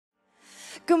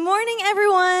Good morning,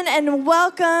 everyone, and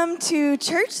welcome to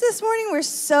church this morning. We're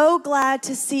so glad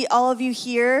to see all of you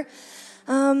here.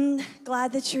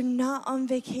 Glad that you're not on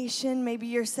vacation. Maybe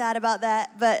you're sad about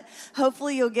that, but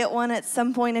hopefully you'll get one at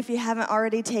some point if you haven't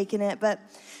already taken it. But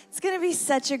it's going to be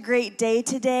such a great day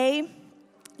today.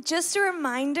 Just a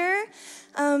reminder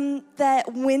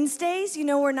that Wednesdays,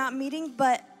 we're not meeting,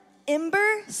 but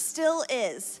Ember still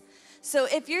is. So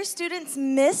if your students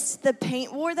missed the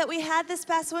paint war that we had this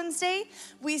past Wednesday,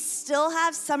 we still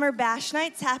have summer bash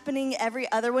nights happening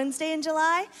every other Wednesday in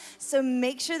July. So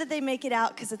make sure that they make it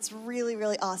out because it's really,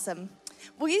 really awesome.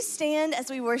 Will you stand as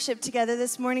we worship together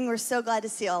this morning? We're so glad to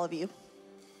see all of you.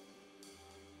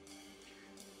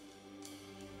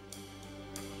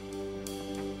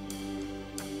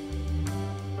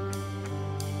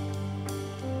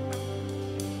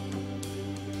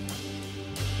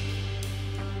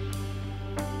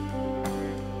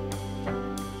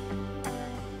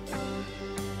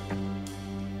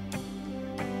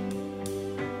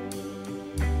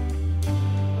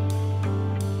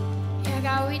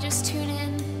 God, we just tune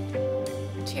in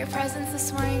to your presence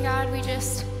this morning, God. We've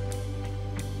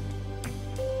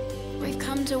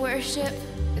come to worship.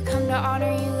 We've come to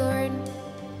honor you, Lord.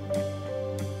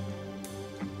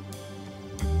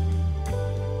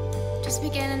 Just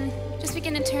begin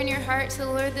to turn your heart to the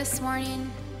Lord this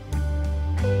morning.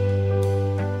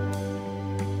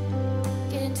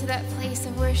 Get into that place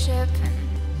of worship.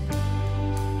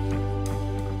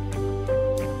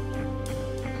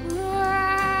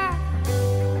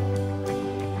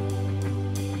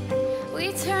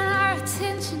 We turn our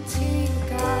attention to you,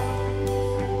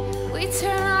 God. We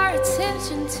turn our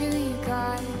attention to you,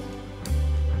 God.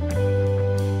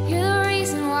 You're the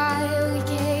reason why we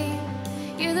came.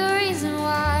 You're the reason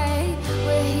why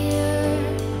we're here.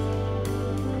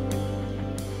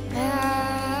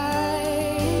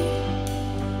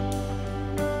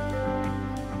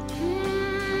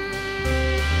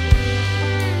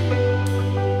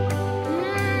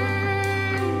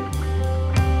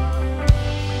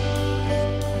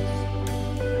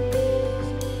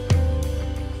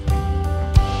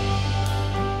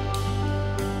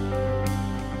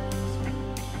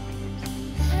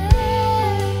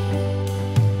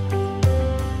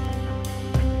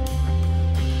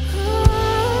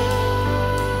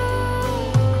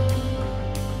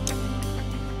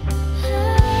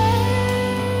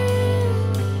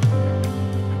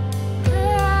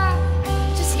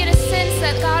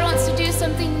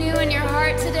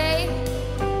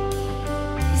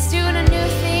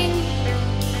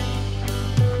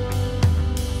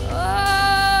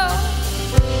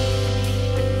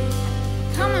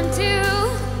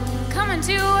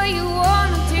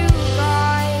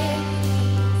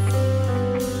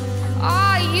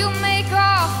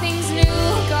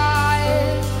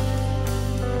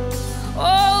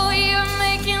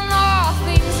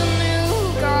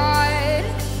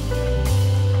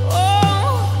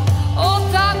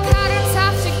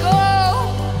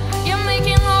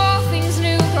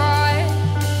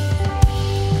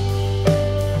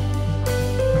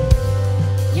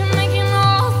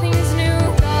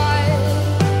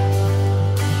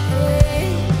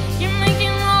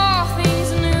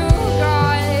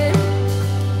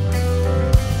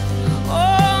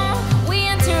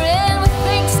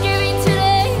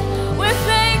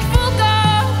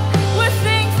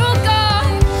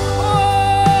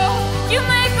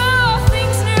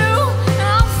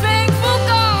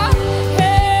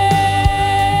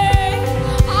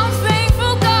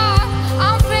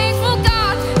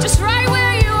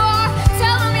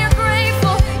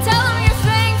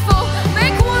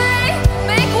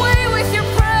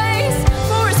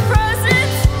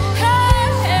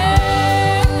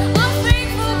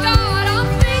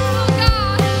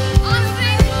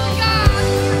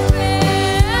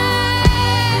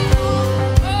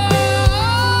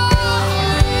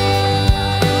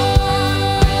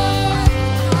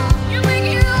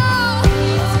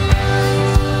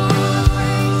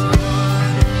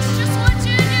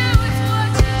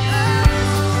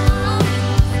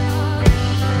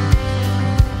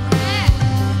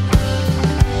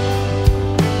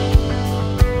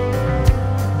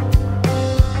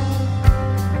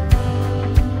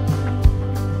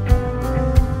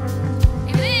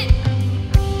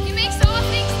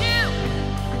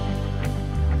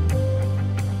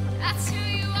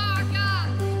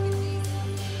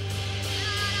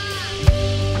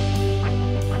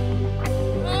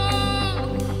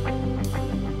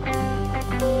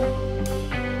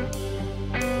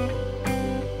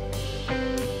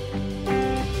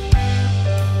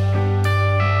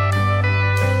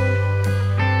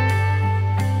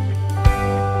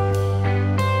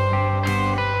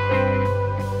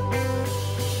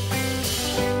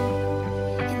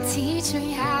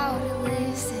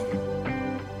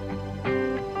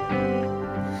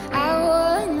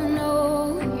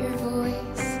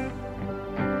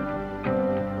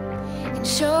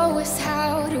 show us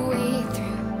how to wade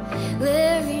through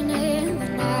living in the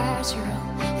natural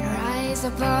and rise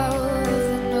above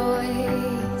the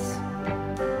noise.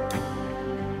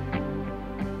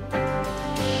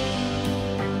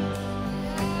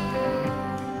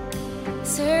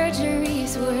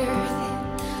 Surgery's worth it.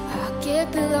 I'll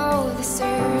get below the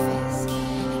surface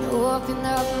and open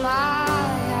up my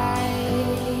eyes.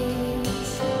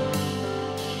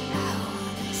 I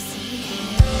wanna see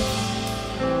heaven,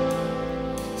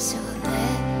 so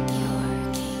let your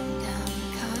kingdom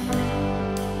come.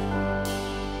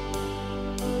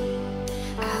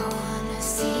 I wanna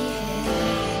see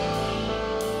heaven,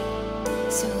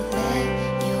 so let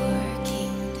your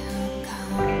kingdom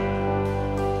come.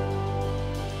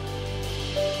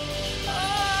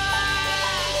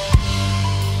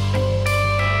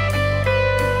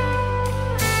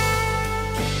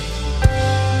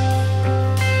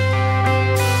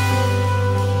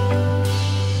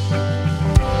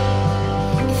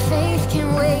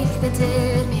 The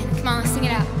dead man, come on, sing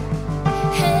it out.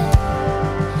 Hey,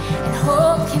 and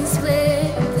hope can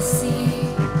split the sea.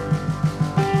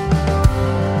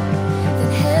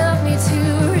 Then help me to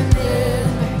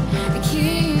remember the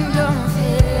kingdom of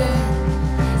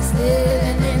heaven is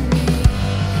living in me.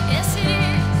 Yes, it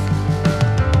is.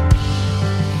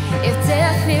 If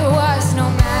death it was no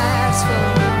match for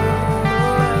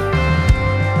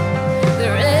the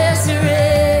resurrection.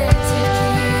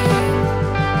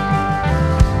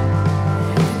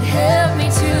 Help me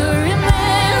to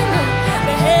remember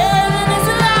that heaven is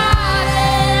alive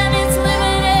and it's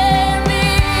living in me.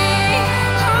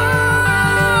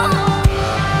 Oh,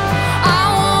 I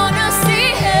wanna see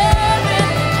heaven,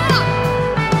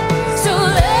 so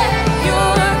let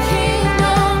your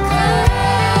kingdom come.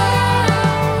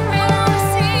 I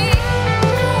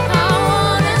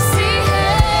wanna see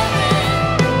heaven,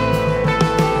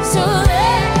 so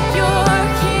let your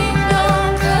kingdom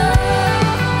come.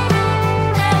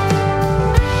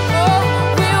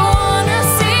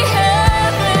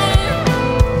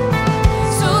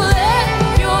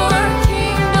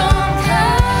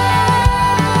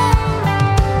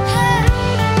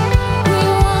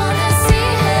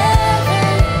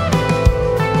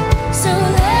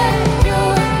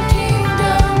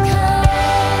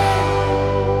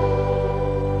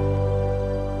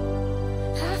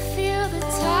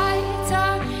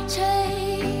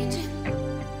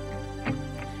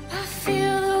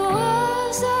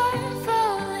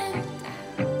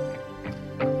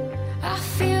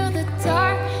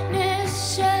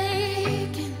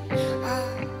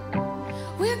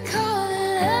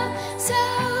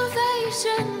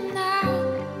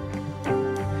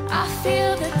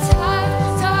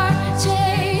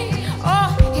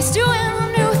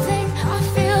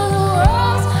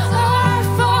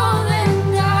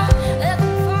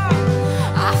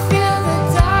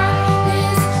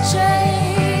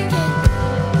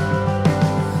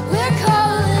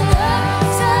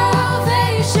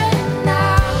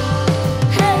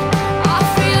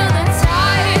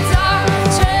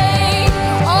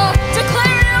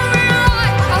 Declare it over your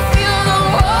life. I feel the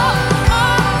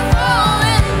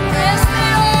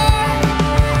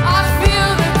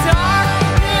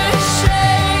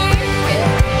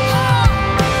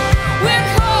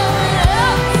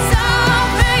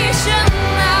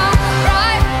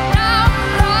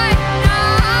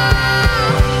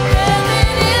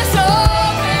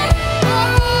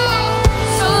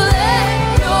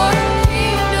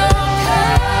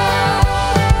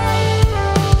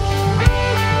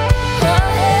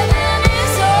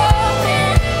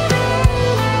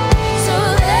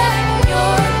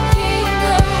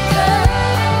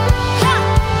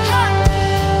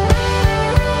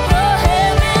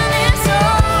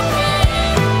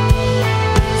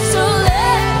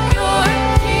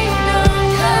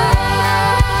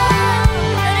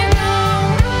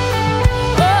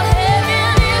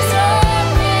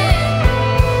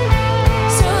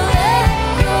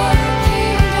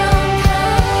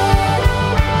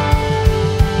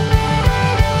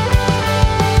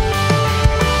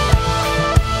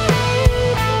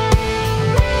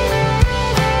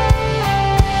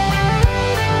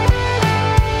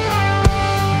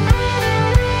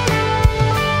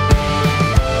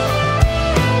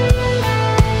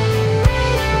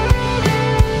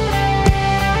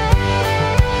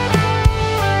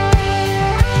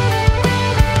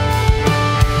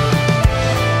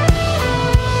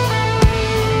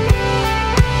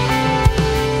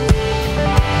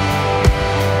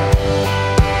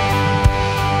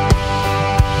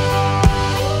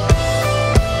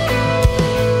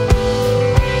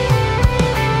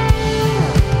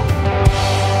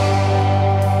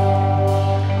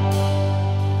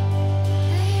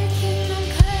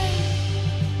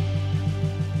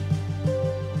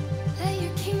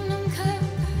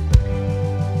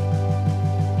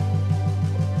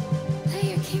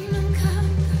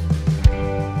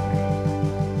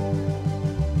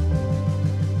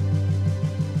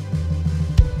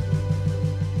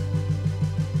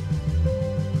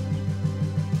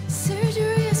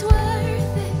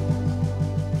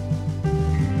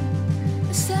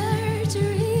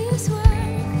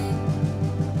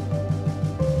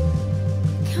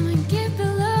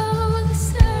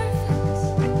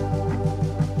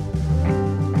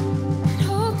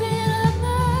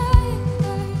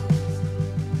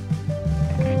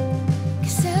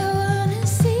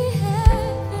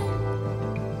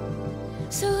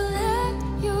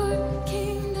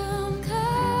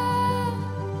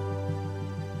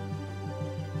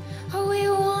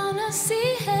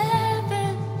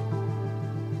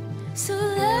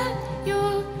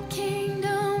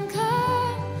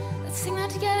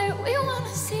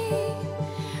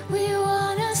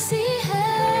see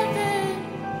heaven.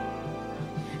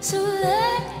 So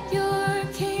let your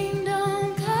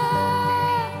kingdom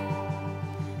come.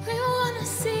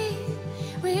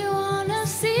 We wanna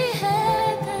see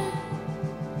heaven.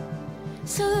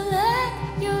 So let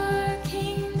your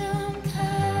kingdom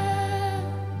come.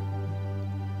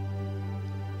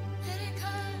 Let it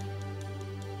come.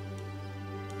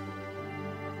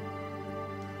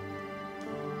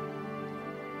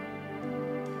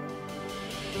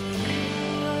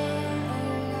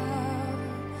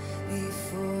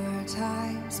 Before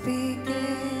times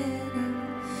began,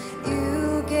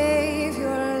 you gave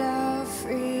your love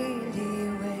freely,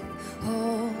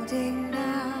 withholding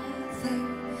nothing.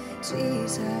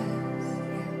 Jesus,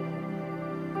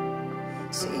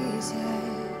 Jesus,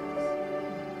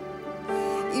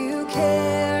 you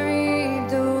carried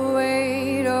the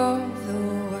weight of the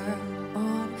world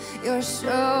on your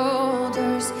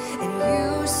shoulders, and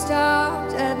you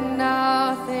stopped at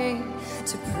nothing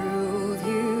to prove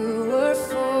you were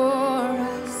for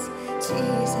us.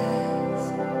 Jesus,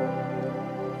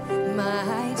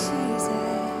 my Jesus.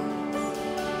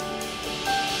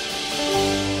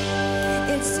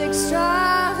 It's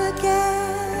extravagant.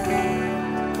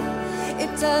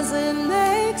 It doesn't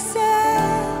make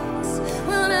sense.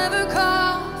 We'll never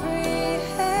comprehend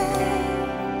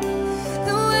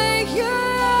the way you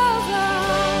love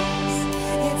us.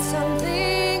 It's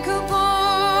unthinkable.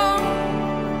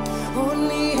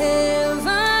 Only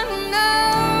heaven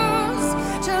knows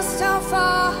just how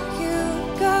far you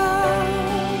go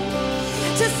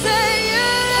to say you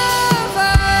love us.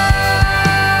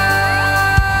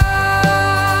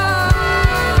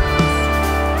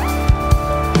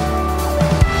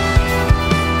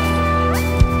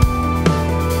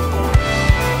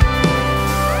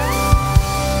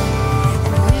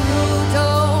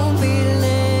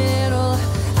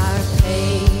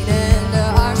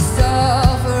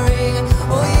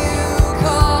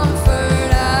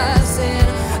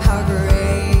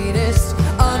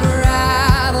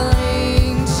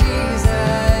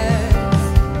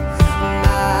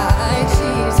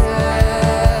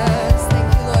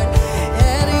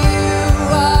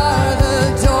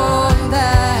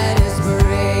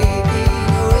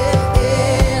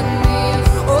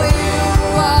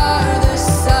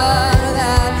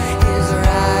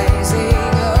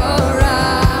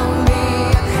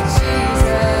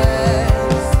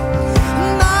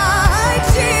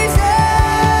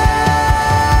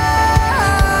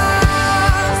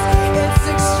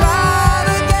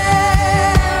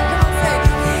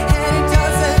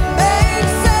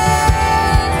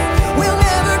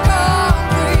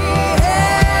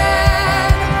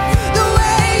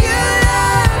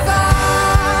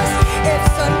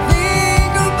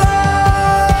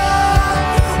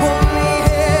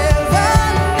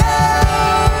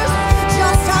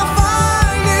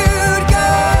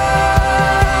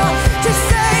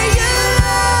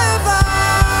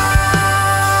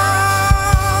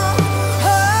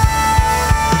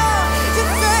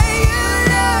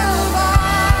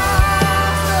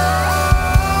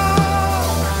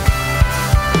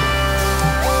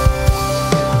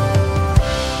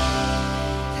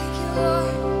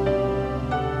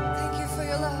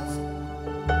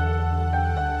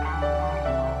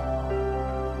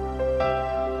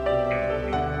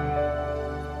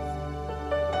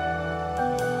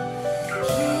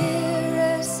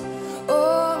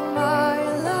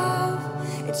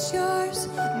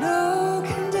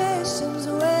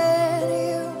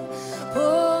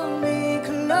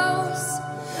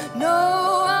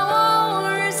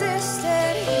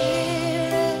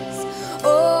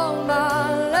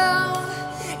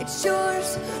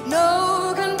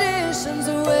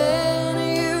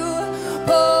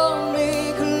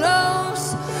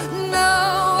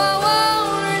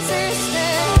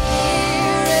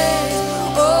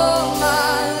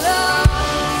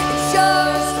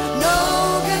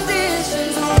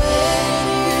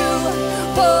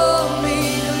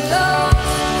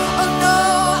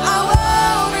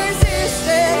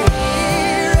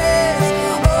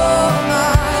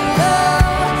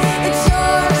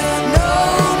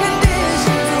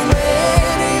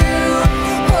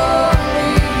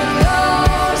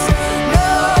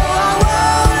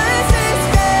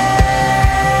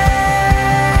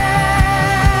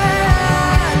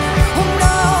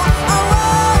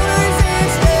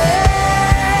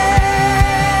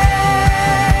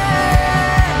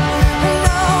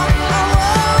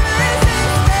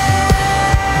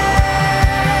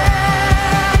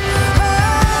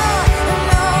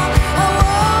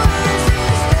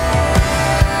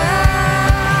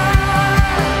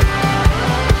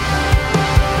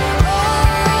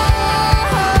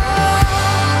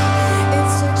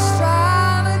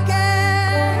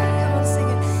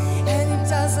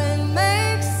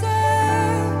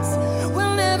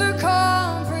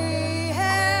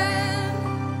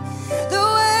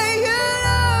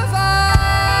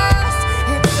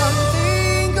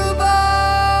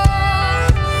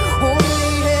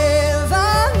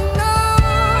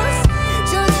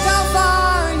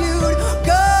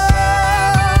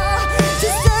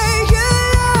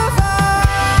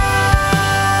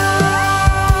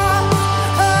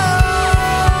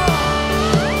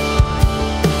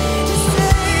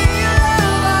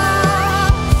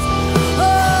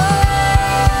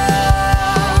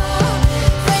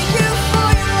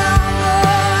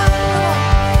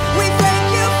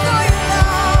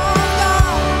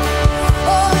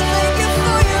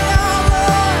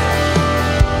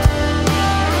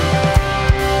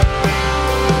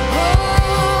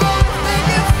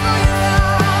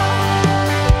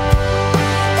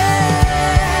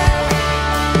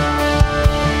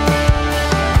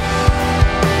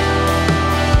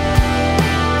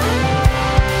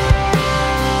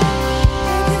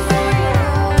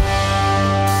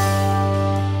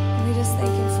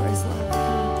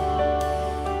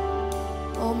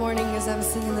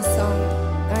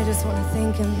 just want to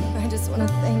thank him. I just want to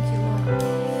thank you, Lord.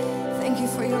 Thank you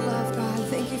for your love, God.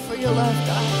 Thank you for your love,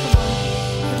 God. Come on.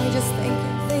 Can we just thank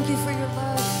him? Thank you for your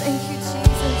love. Thank you,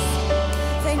 Jesus.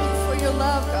 Thank you for your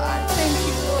love, God. Thank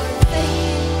you, Lord. Thank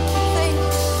you.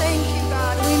 Thank you,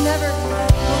 God. We'll never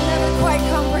quite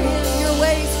comprehend your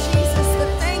ways, Jesus,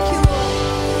 but thank you, Lord.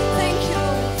 Thank you,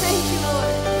 Lord. Thank you, Lord.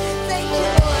 Thank you,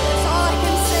 Lord. That's all I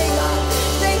can say, God.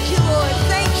 Thank you, Lord.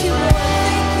 Thank you, Lord.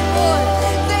 Thank you, Lord.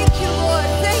 Thank you, Lord.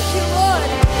 Thank you, Lord.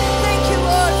 Thank you,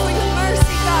 Lord, for your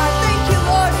mercy, God. Thank you,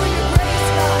 Lord, for your grace,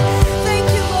 God. Thank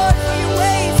you, Lord, for your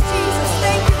ways, Jesus.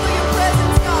 Thank you for your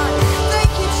presence, God.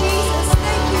 Thank you, Jesus.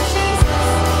 Thank you, Jesus.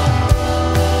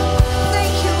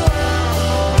 Thank you, Lord.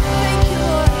 Thank you,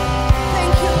 Lord.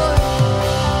 Thank you, Lord.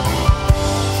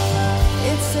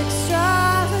 It's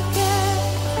extravagant,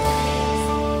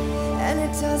 and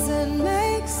it doesn't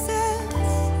make sense.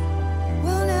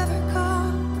 We'll never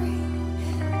comprehend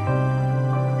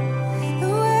the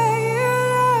way you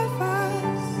love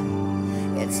us.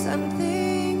 It's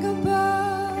something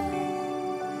above.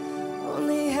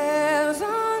 Only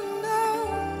heaven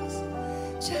knows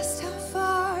just how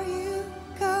far you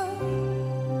go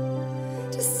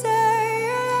to say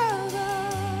you love us.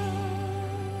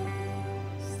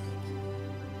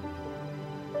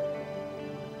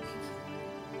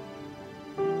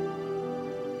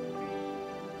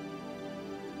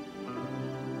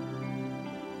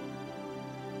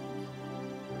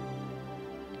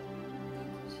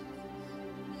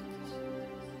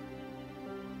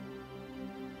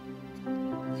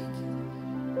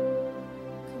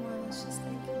 Come on, let's just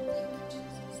thank him. Thank you,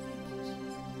 Jesus. Thank you,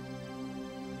 Jesus.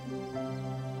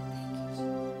 Thank you,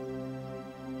 Jesus.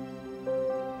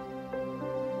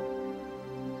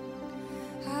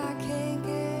 I can't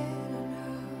get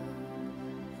enough.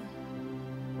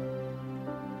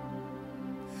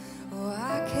 Oh,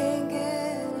 I can't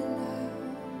get enough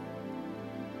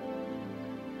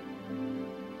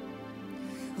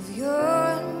of your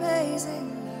amazing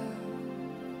love.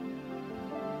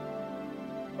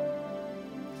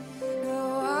 No,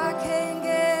 I can't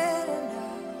get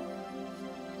enough,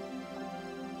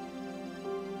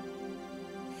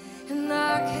 and I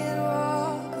can't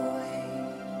walk away.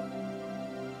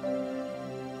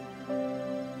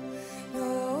 No,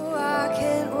 I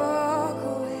can't walk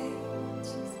away,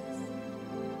 Jesus,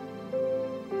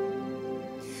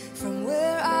 from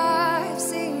where I've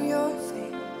seen your face.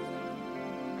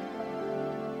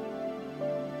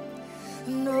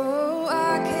 No,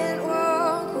 I can't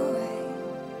walk away.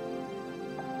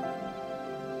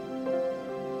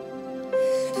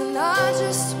 And I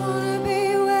just wanna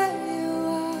be where you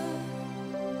are.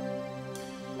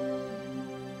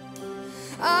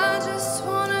 I just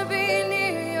wanna be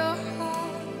near your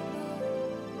heart.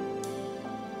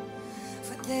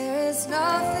 For there is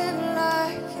nothing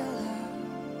like your love.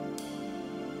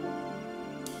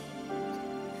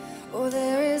 Oh,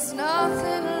 there is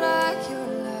nothing like your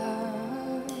love.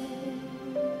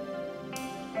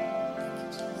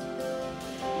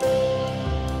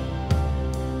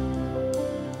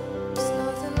 There's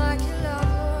nothing like your love,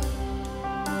 Lord.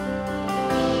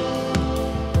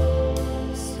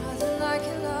 There's nothing like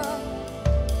your love.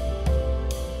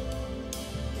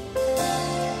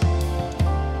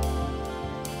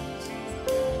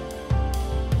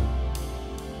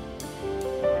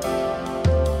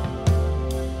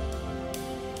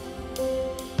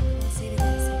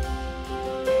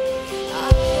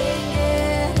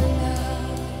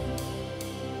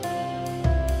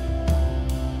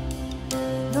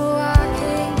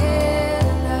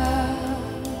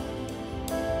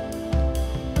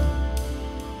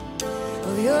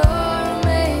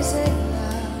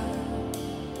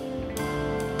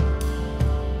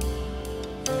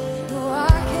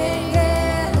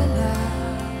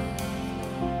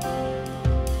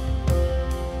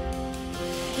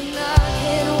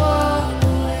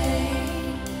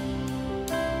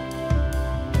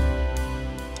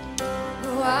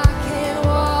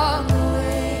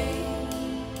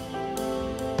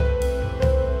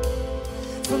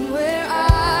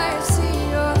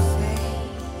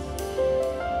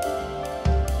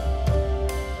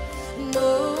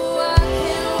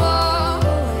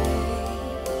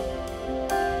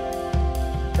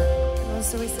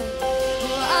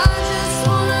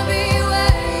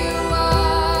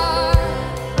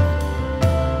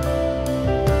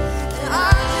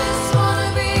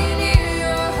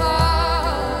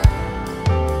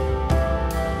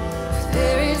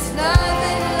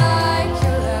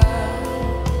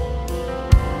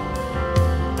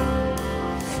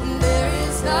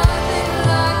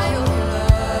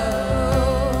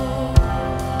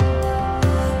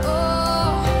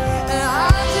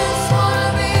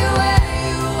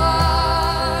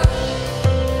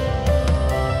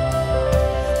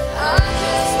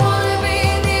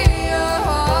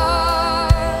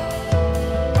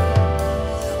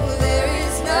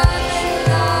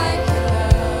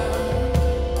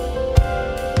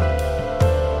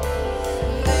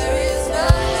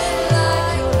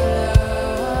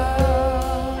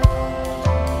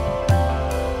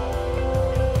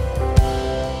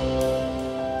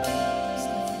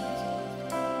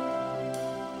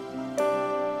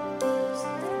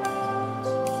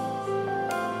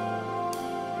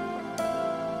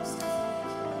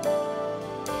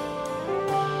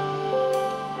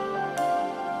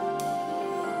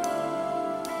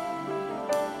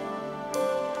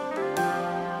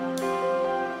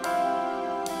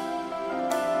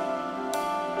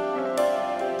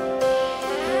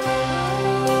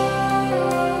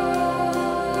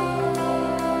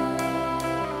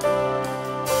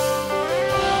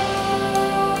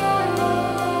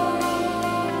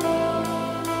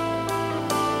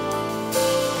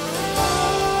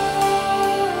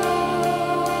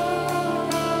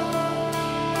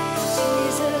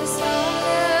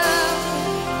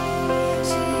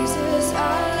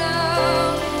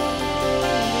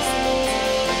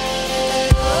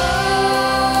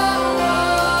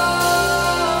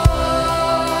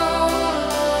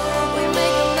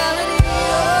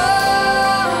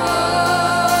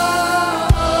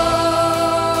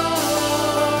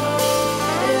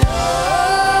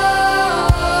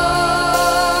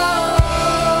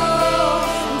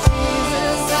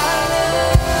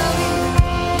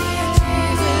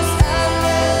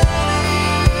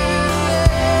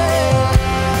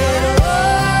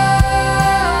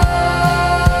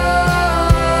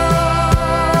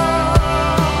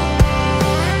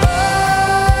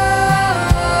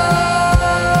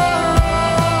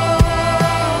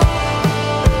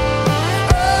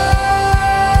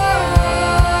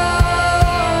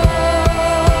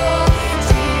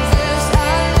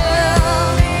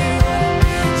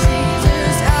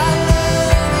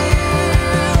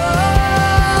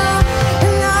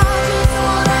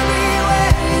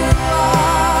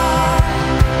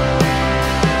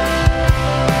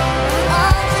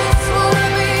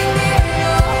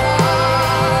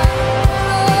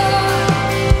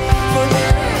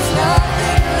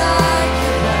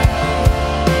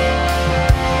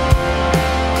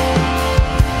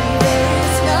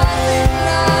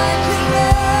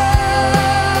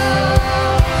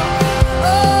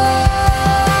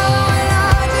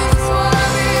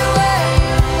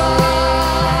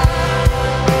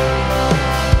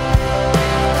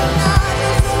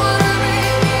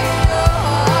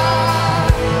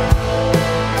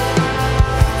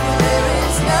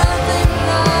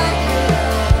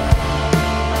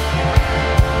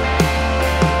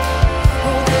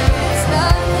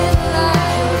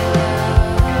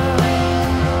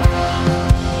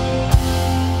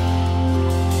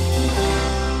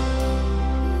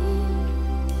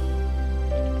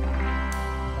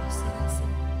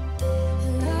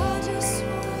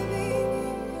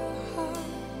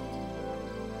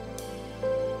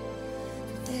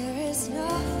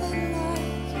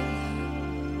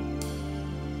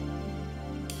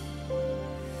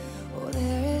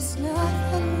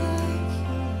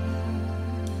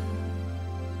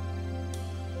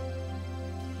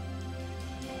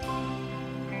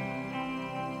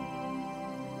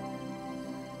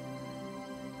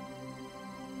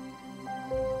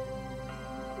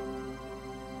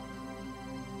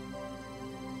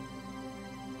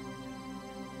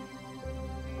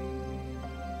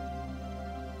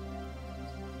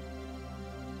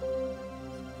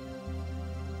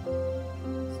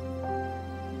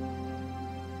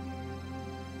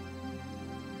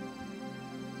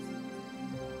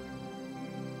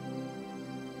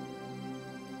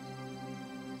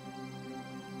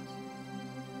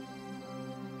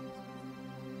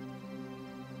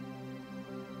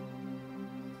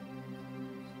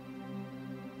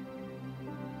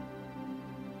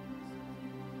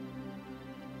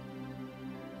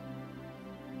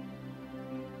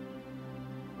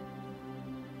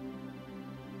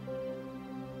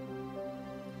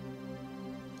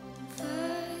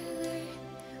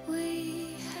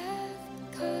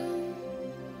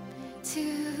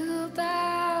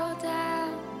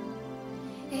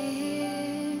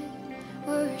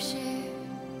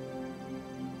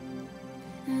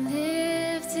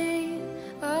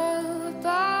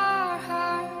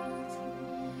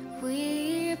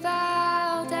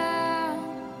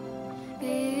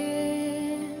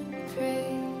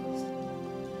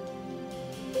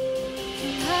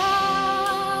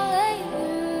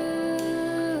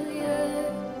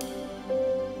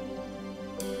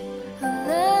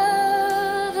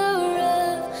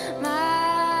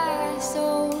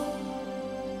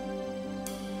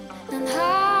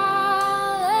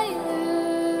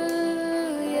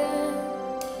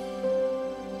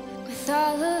 With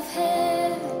all of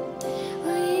heaven,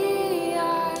 we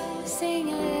are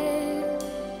singing.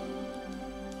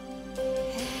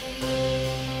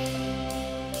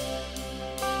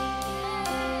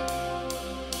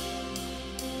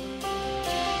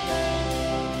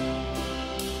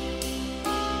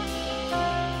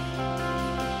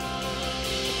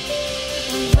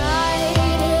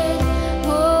 Bright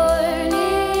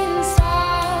morning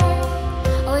star,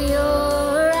 oh,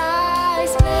 your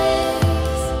eyes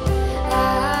blaze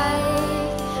like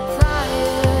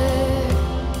fire,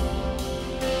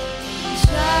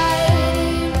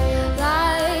 shining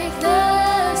like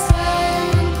the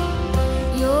sun.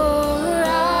 You're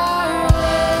our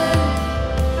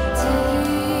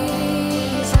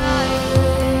desire.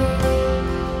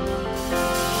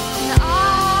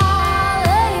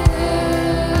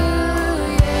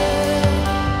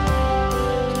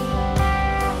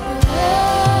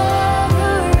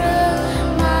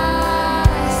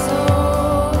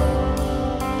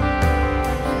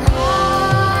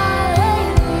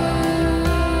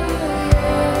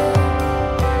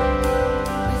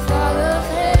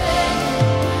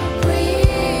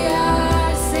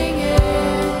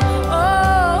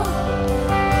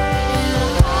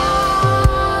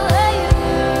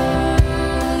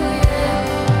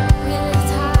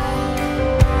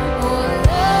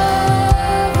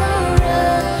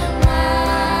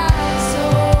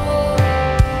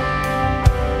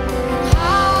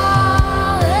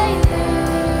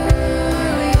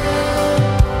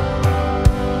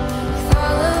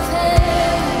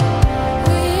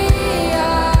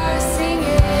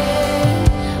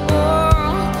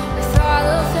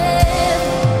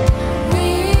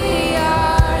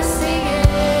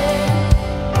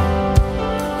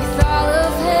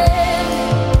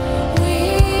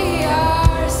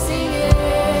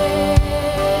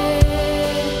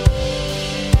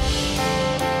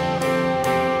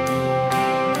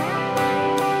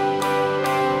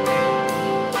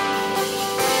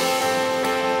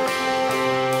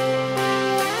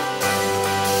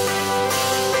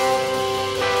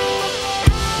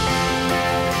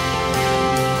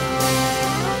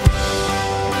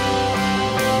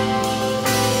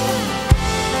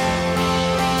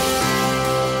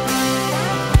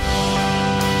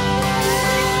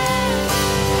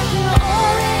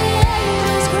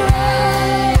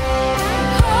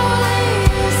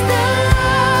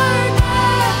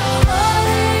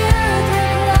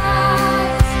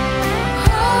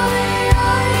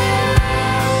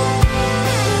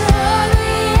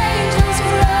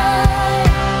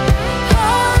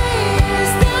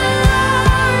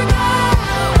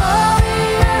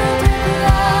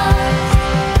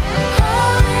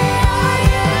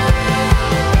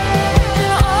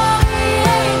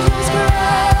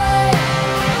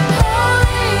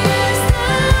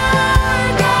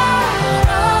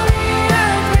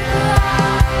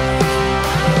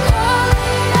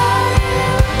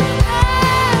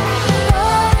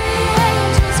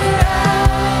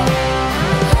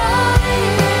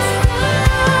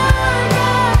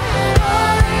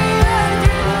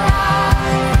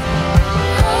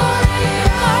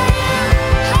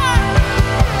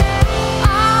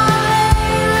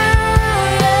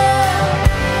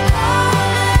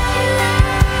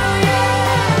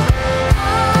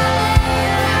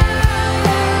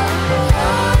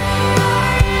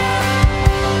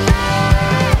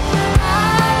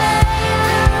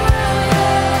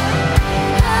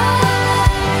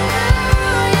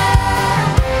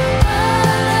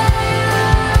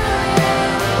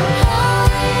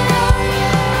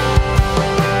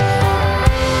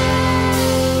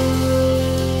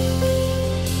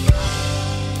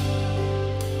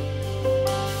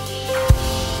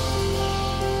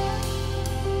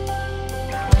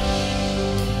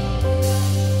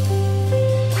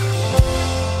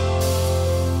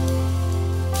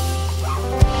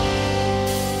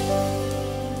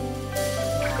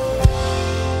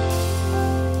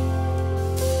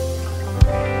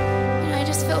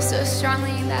 So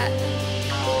strongly that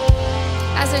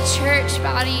as a church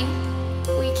body,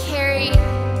 we carry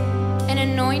an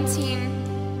anointing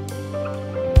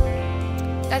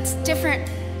that's different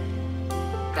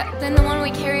than the one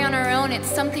we carry on our own. It's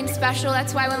something special.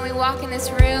 That's why when we walk in this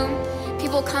room,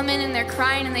 people come in and they're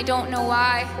crying and they don't know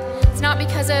why. It's not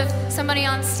because of somebody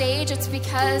on stage. It's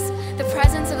because the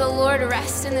presence of the Lord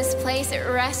rests in this place. It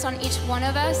rests on each one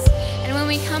of us. And when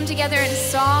we come together in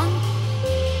song,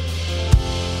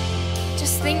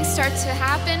 things start to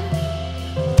happen.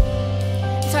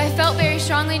 So I felt very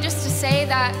strongly just to say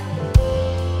that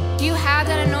you have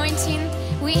that anointing.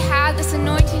 We have this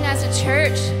anointing as a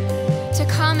church to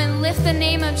come and lift the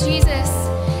name of Jesus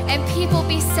and people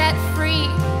be set free.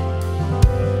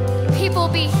 people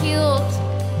be healed.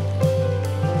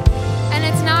 And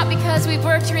it's not because we've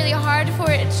worked really hard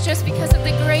for it. It's just because of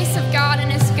the grace of God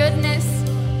and His goodness.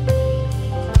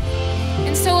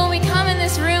 And so when we come in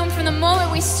this room, from the moment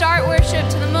we start worship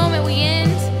to the moment we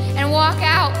end and walk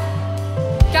out,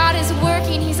 God is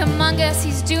working. He's among us.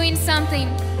 He's doing something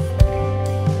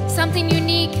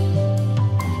unique.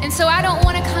 And so I don't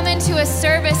want to come into a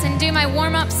service and do my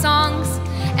warm-up songs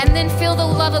and then feel the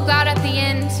love of God at the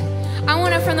end. I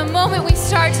want to, from the moment we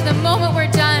start to the moment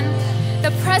we're done, the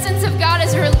presence of God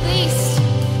is released.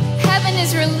 Heaven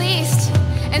is released.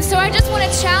 And so I just want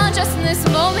to challenge us in this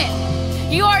moment.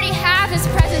 You already have His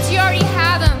presence. You already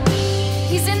have Him.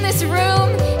 He's in this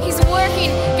room. He's working.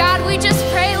 God, we just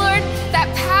pray, Lord, that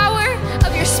power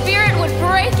of your Spirit would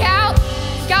break out.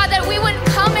 God, that we wouldn't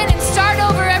come in and start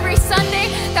over every Sunday,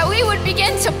 that we would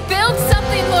begin to build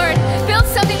something, Lord. Build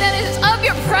something that is of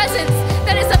your presence,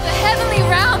 that is of the heavenly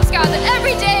realms, God, that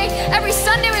every day, every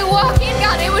Sunday we walk in,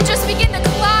 God, it would just begin to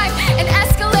climb and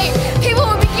escalate. People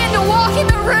would begin to walk in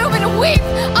the room and weep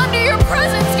under your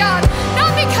presence, God.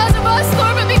 Not because of us,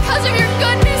 Lord, but because of your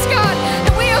goodness, God.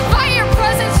 And we invite your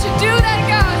presence to do that,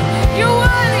 God. You're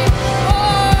worthy.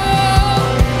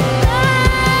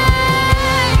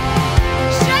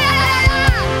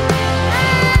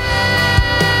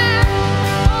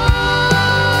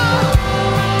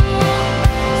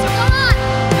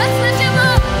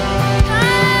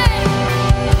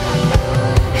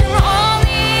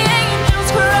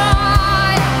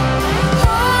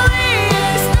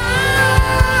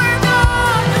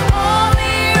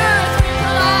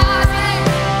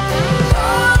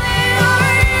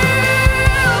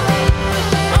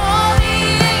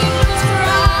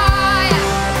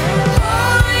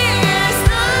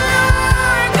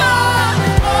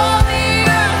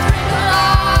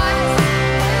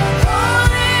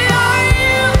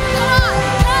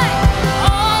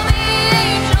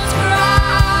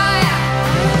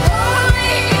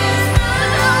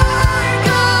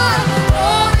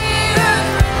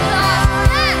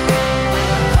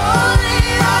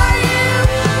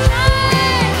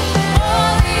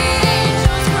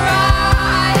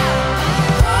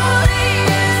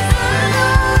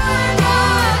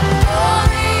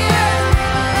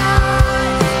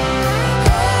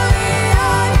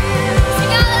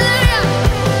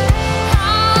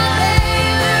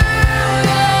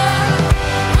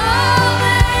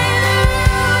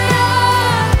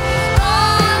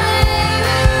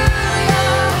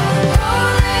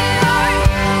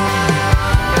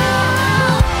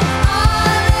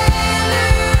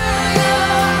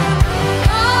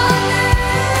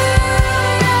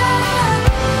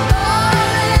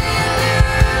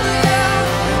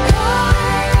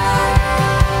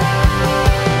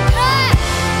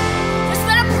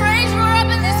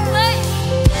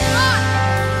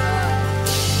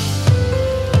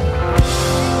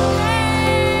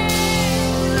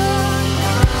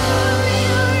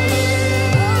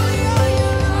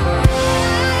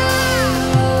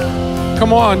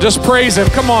 Come on, just praise Him.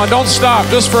 Come on, don't stop.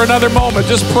 Just for another moment,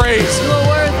 just praise. You are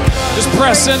worthy, God. Just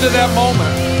press into that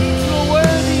moment. You are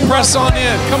worthy. Press on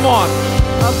in. Come on.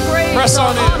 Praise, press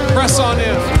on in. Honor, press on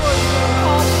in.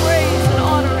 All praise and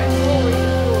honor and glory.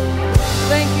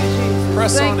 Thank you, Jesus.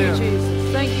 Press Thank on you, in.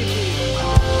 Jesus. Thank you, Jesus.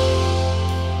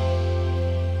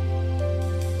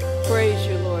 Praise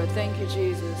you, Lord. Thank you,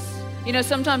 Jesus. You know,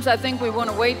 sometimes I think we want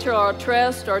to wait till our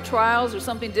test, our trials, or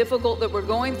something difficult that we're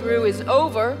going through is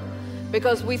over,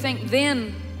 because we think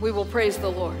then we will praise the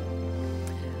Lord.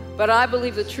 But I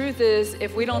believe the truth is,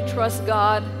 if we don't trust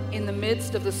God in the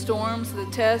midst of the storms, the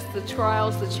tests, the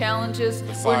trials, the challenges,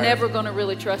 we're never going to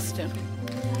really trust Him,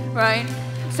 right?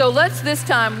 So let's this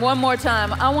time, one more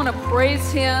time, I want to praise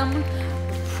Him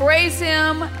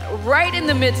right in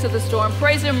the midst of the storm.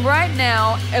 Praise Him right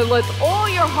now, and with all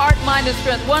your heart, mind, and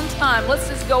strength. One time, let's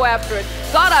just go after it.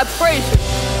 God, I praise you.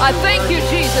 I thank you,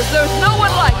 Jesus. There's no one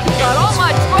like you, God. All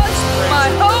my trust, my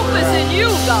hope is in you,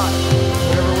 God.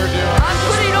 I'm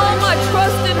putting all my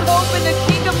trust and hope in the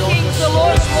King of Kings, the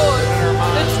Lord of Lords.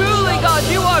 And truly, God,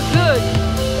 you are good.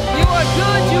 You are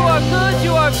good, you are good,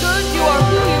 you are good, you are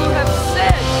who you have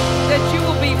said that you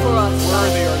will be for us.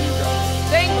 Worthy are you, God.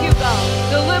 Thank you, God.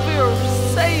 Deliverer,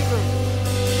 Savior,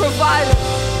 Provider.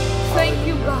 Thank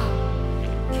you, God.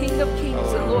 King of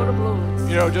Kings and Lord of Lords.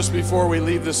 You know, just before we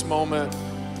leave this moment,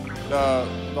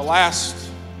 the last,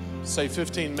 say,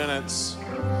 15 minutes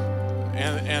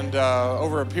and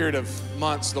over a period of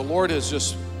months, the Lord has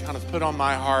just kind of put on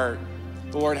my heart,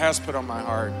 the Lord has put on my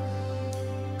heart,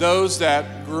 those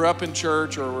that grew up in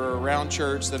church or were around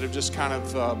church that have just kind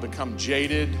of become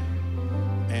jaded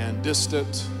and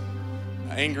distant,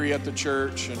 angry at the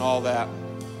church and all that.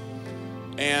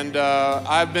 And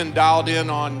I've been dialed in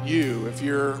on you. If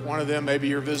you're one of them, maybe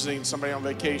you're visiting somebody on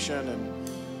vacation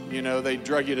and, you know, they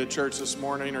drug you to church this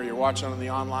morning, or you're watching on the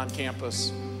online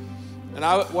campus. And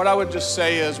what I would just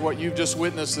say is what you've just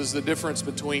witnessed is the difference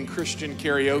between Christian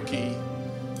karaoke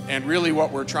and really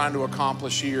what we're trying to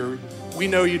accomplish here. We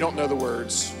know you don't know the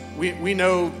words. We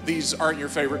know these aren't your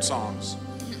favorite songs.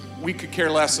 We could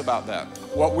care less about that.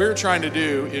 What we're trying to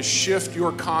do is shift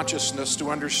your consciousness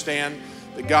to understand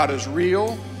that God is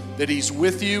real, that He's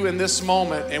with you in this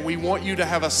moment, and we want you to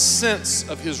have a sense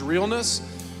of His realness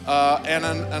and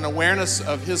an awareness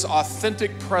of His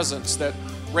authentic presence that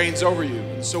reigns over you.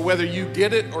 And so whether you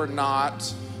get it or not,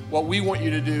 what we want you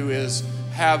to do is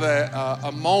have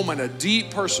a moment, a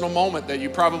deep personal moment that you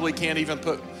probably can't even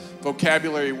put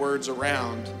vocabulary words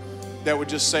around, that would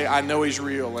just say, I know He's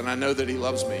real and I know that He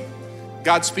loves me.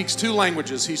 God speaks two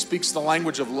languages. He speaks the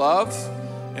language of love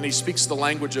and He speaks the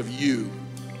language of you.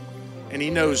 And He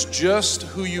knows just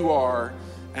who you are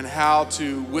and how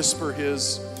to whisper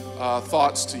His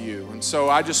thoughts to you. And so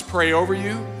I just pray over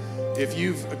you. If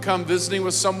you've come visiting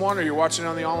with someone or you're watching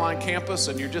on the online campus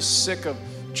and you're just sick of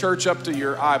church up to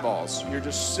your eyeballs, you're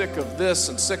just sick of this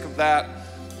and sick of that,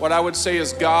 what I would say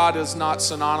is God is not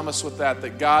synonymous with that,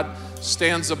 that God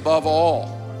stands above all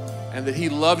and that He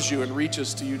loves you and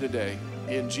reaches to you today.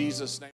 In Jesus' name.